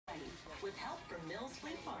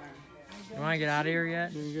You want to get out of here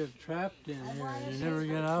yet? You get trapped in here. You never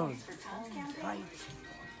get out.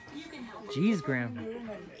 Jeez, Grandpa.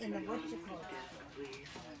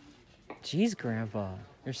 Jeez, Grandpa.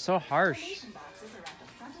 You're so harsh.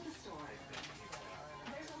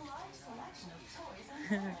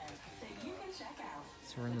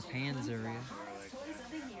 So we're in the pans area.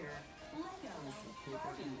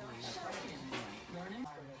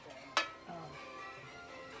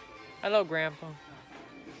 Hello, Grandpa.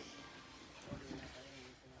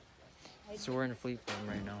 So we're in a Fleet Farm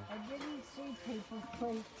right now. I didn't see paper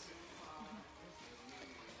plates.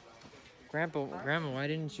 Grandpa, why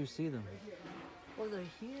didn't you see them? Well, they're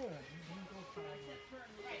here.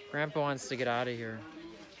 Grandpa wants to get out of here.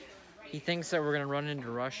 He thinks that we're gonna run into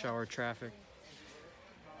rush hour traffic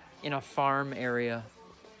in a farm area.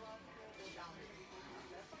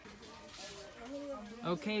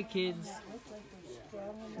 Okay, kids.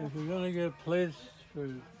 If you're gonna get plates for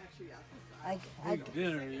big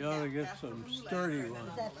dinner, you ought to get some sturdy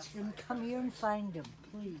ones. Then come here and find them,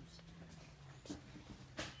 please.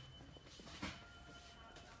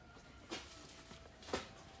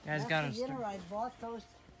 Guys, got us. Dinner. I bought those.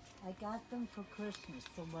 I got them for Christmas.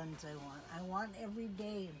 The ones I want. I want every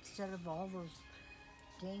day instead of all those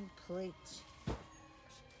dang plates.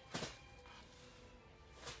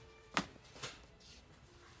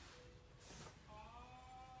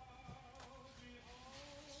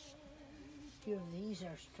 Here, these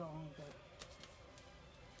are stronger.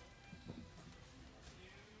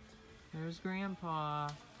 There's Grandpa.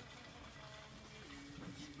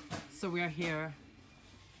 So we are here.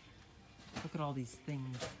 Look at all these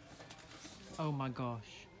things. Oh my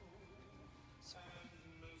gosh.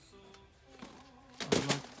 Oh,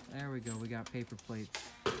 look. There we go. We got paper plates.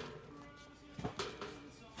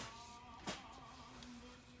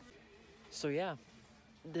 So yeah,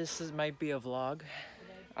 might be a vlog.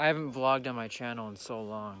 I haven't vlogged on my channel in so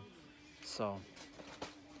long.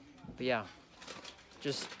 But yeah,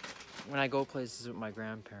 just when I go places with my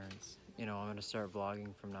grandparents, you know, I'm gonna start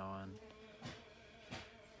vlogging from now on.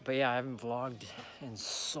 But yeah, I haven't vlogged in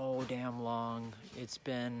so damn long. It's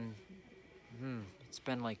been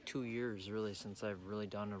like 2 years really since I've really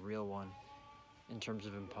done a real one in terms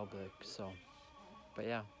of in public, so. But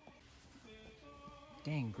yeah.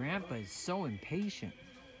 Dang, Grandpa is so impatient.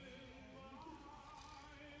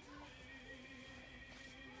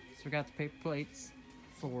 So we got the paper plates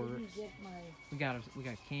for, we got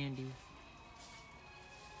candy.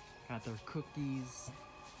 Got their cookies.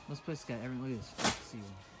 This place got everything. Look at this flex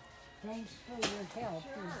seal. Thanks for your help.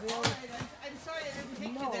 I'm sorry I didn't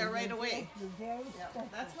take you there right away.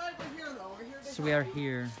 That's why we're here, though. We're here to So we are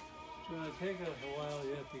here. It's gonna take us a while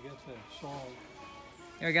yet to get that salt.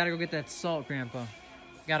 Yeah, we gotta go get that salt, Grandpa.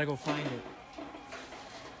 Gotta go find it.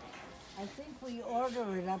 I think we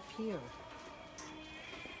order it up here.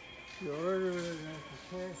 You order it at the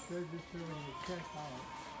cash register when you check out.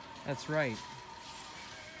 That's right.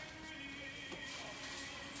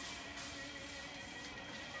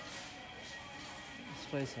 This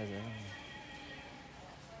place has everything.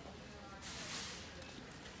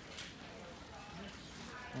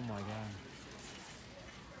 Oh my God.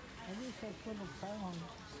 I wish I could have found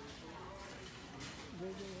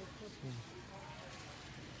regular cookies.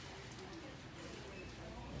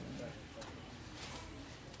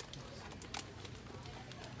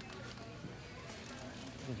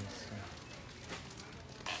 Look at this stuff.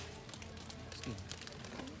 Excuse me.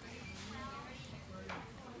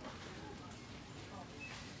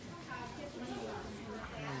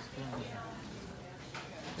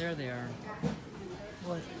 There they are.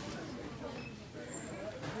 What?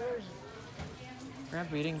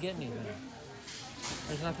 Grandpa, you didn't get anything.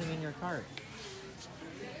 There's nothing in your cart.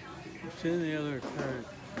 It's in the other cart.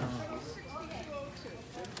 Oh.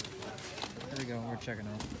 There we go. We're checking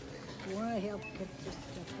out. You want to help get this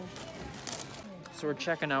stuff in? So we're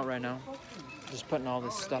checking out right now. Just putting all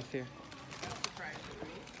this stuff here.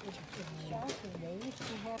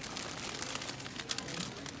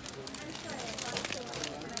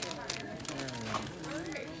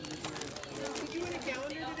 Did you want a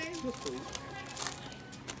calendar today?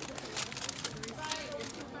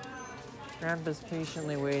 Grandpa's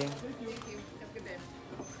patiently waiting. Thank you. Have a good day.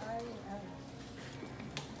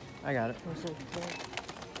 I got it. Oh,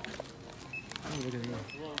 look at these.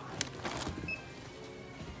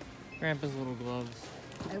 Grandpa's little gloves.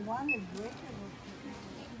 I wanted regular.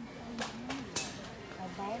 I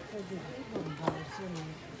bought for the big one, but it's in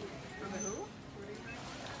For the who?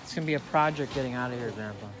 It's gonna be a project getting out of here,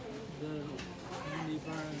 Grandpa. The candy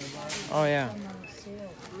bar in the bottom. Oh yeah. on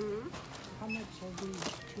sale. How much are these?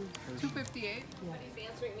 $2.58. Yeah.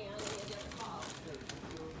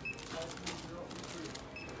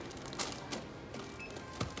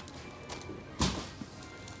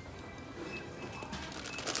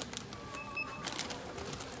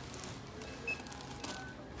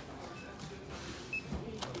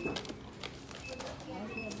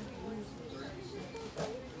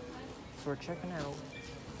 we're checking out.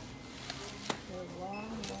 They're long,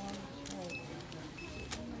 long salt.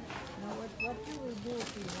 Now, what do we do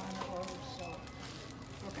if we want to order salt?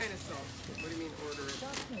 What kind of salt? What do you mean order it?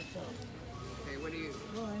 Chocolate salt. Okay, what do you...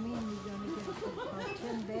 Well, I mean, we're going to get about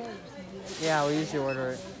 10 bags. Yeah, we usually order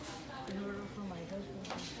it. In order for my husband.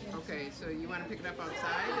 Okay, so you want to pick it up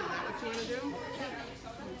outside? Is that what you want to do?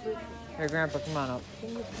 Here, Grandpa, come on up. Can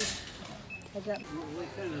you just... I got...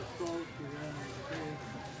 What kind of salt you got?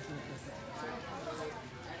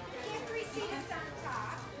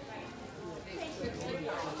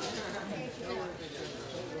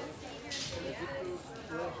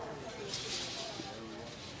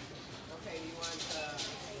 Okay, you want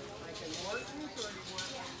like in Morton's, or do you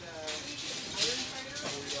want the iron fighter?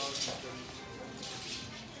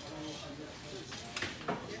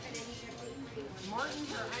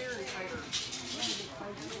 Morton's or iron fighter?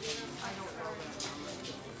 I don't know that.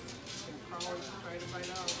 You can probably try to find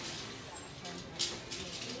out.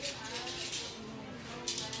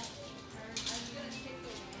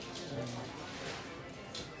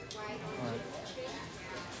 Alright.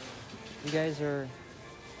 You guys are...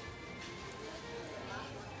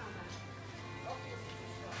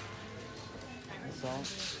 That's all.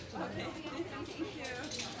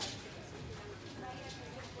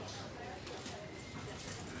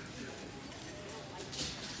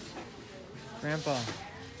 Grandpa,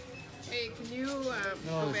 Hey, can you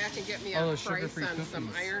go back and get me a price on some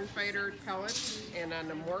iron fighter pellets and on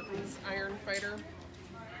the Morton's iron fighter?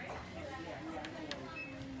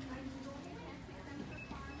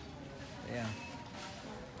 yeah.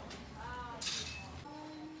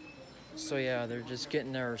 So yeah, they're just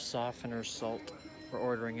getting their softener salt. We're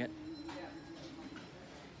ordering it.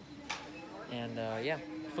 And yeah,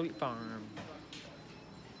 Fleet Farm.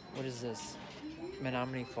 What is this?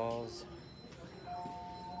 Menominee Falls,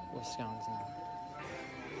 Wisconsin.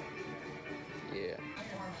 Yeah.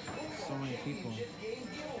 So many people.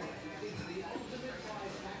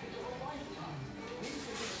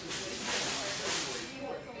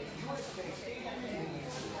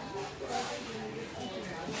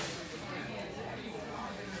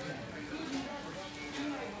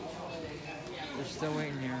 They're still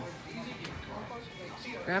waiting here.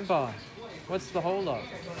 Grandpa, what's the holdup?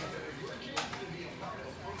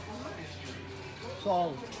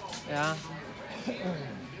 Salt. Yeah?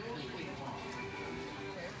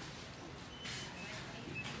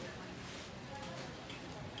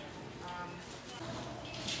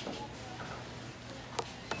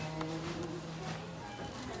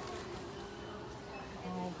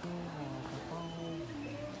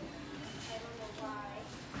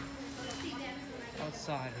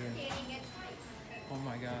 Outside here. Oh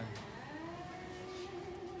my God.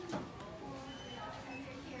 Look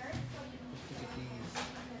at these.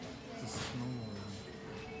 It's a snowboard.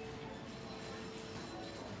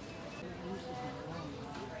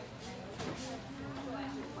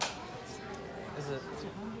 Is it?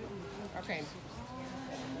 Okay.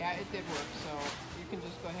 Yeah, it did work, so you can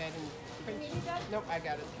just go ahead and print. Nope, I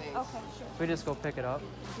got it. Thanks. Okay, sure. We just go pick it up,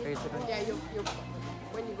 basically? Yeah, you'll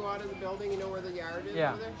when you go out of the building, you know where the yard is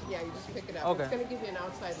Yeah. over there? Yeah, you just pick it up. Okay. It's going to give you an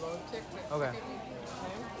outside load tick. Okay.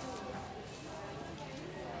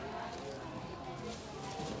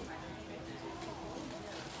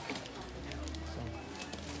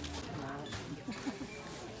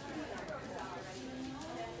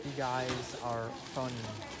 You guys are funny.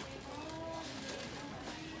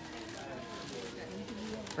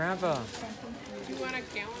 Grandpa, Do you want a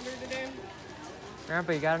calendar today?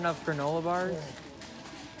 Grandpa, you got enough granola bars?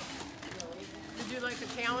 Would you like a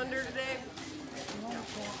calendar today?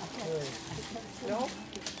 No? No.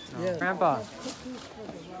 Yeah. Grandpa,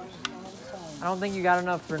 I don't think you got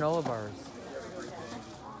enough granola bars.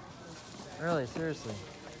 Really, seriously.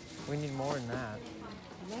 We need more than that.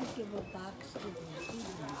 Okay,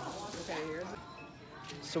 here's it.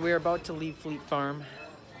 So we are about to leave Fleet Farm.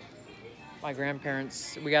 My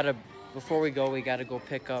grandparents, before we gotta go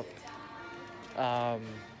pick up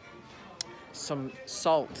some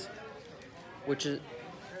salt, which is,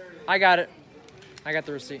 I got it. I got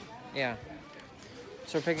the receipt, yeah.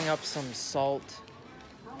 So we're picking up some salt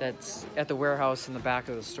that's at the warehouse in the back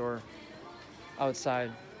of the store,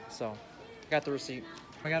 outside, so got the receipt.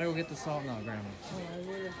 I gotta go get the salt now, Grandma.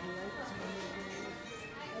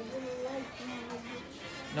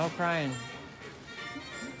 No crying.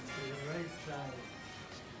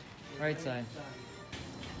 Right side.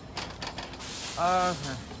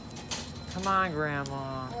 Okay. Come on,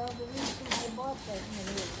 Grandma. The reason I bought that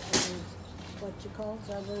many is what you call it,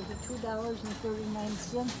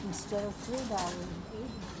 $2.39 instead of $3.80.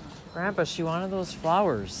 Grandpa, she wanted those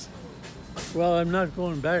flowers. Well, I'm not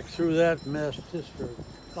going back through that mess just for a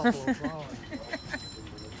couple of hours.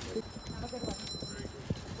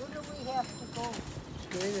 Where do we have to go?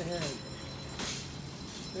 Straight ahead.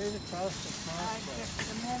 Straight across the pond. Just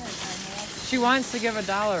a minute, I'm She wants to give $1. I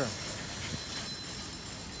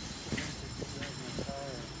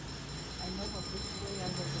know what which way I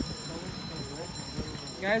was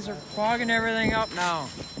supposed You guys are clogging everything up now.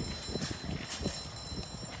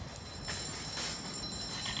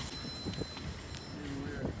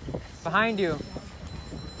 Behind you.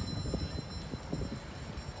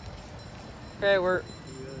 Okay,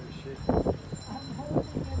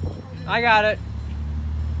 I got it.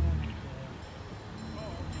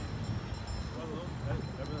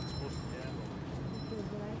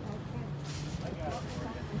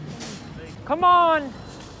 Come on.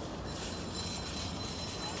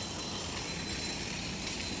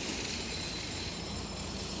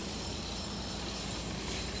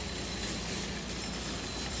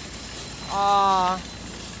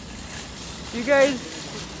 You guys,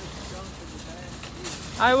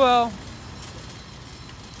 I will.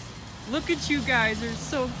 Look at you guys, they're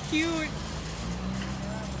so cute.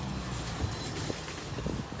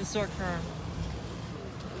 It's our turn.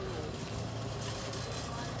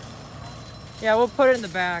 Yeah, we'll put it in the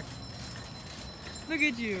back. Look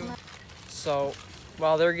at you. So,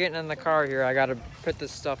 while they're getting in the car here, I gotta put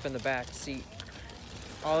this stuff in the back seat.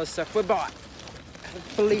 All this stuff we bought.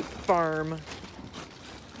 Fleet Farm.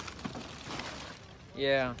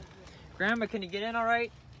 Yeah. Grandma, can you get in all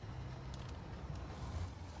right?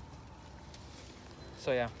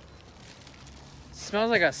 So yeah. Smells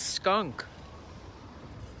like a skunk.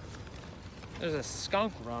 There's a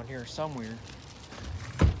skunk around here somewhere.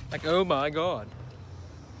 Like, oh my God.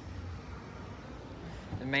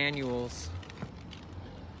 The manuals.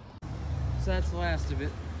 So that's the last of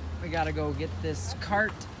it. We gotta go get this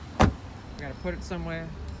cart. We gotta put it somewhere.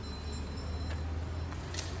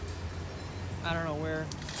 I don't know where.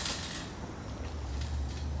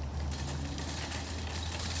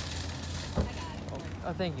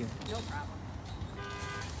 Oh, thank you. No problem.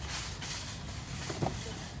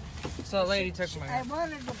 So that lady took my... I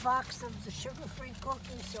wanted a box of the sugar-free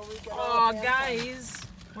cookies, so we got Oh, guys.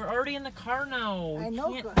 We're already in the car now. I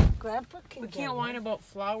know, Grandpa can We get can't whine one. about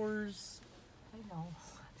flowers. I know.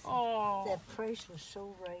 Oh. That price was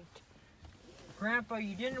so right. Grandpa,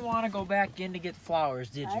 you didn't want to go back in to get flowers,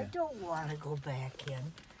 did I you? don't want to go back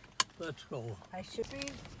in. Let's go. I should be.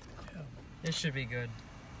 This should be good.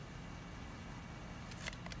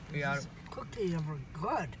 We got it. Cookies are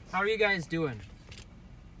good. How are you guys doing?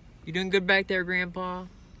 You doing good back there, Grandpa?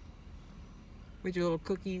 With your little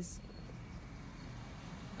cookies?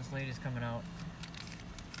 This lady's coming out.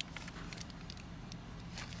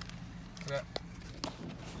 Okay.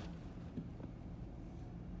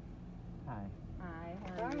 Hi. Hi,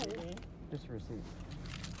 how are you? Just a receipt.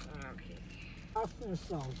 Okay. Often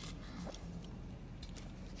so.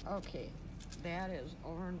 Okay, that is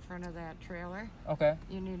over in front of that trailer. Okay.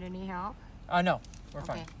 You need any help? No. We're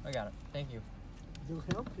fine. Okay. I got it. Thank you. It'll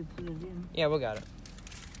help you put it in. Yeah, we got it.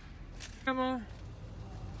 Come on.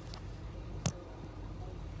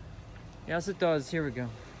 Yes, it does. Here we go.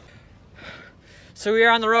 So we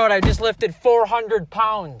are on the road. I just lifted 400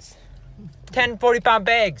 pounds. 10 40-pound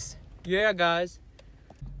bags. Yeah, guys.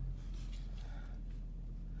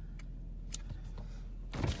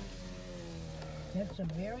 That's a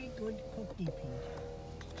very good cookie, Pete.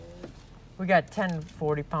 We got 10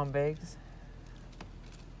 40-pound bags.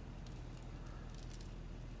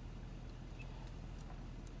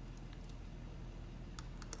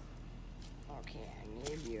 Okay, I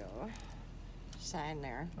need you. Sign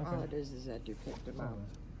there. Okay. All it is that you picked them up.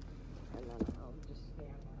 And then I'll just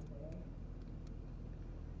stand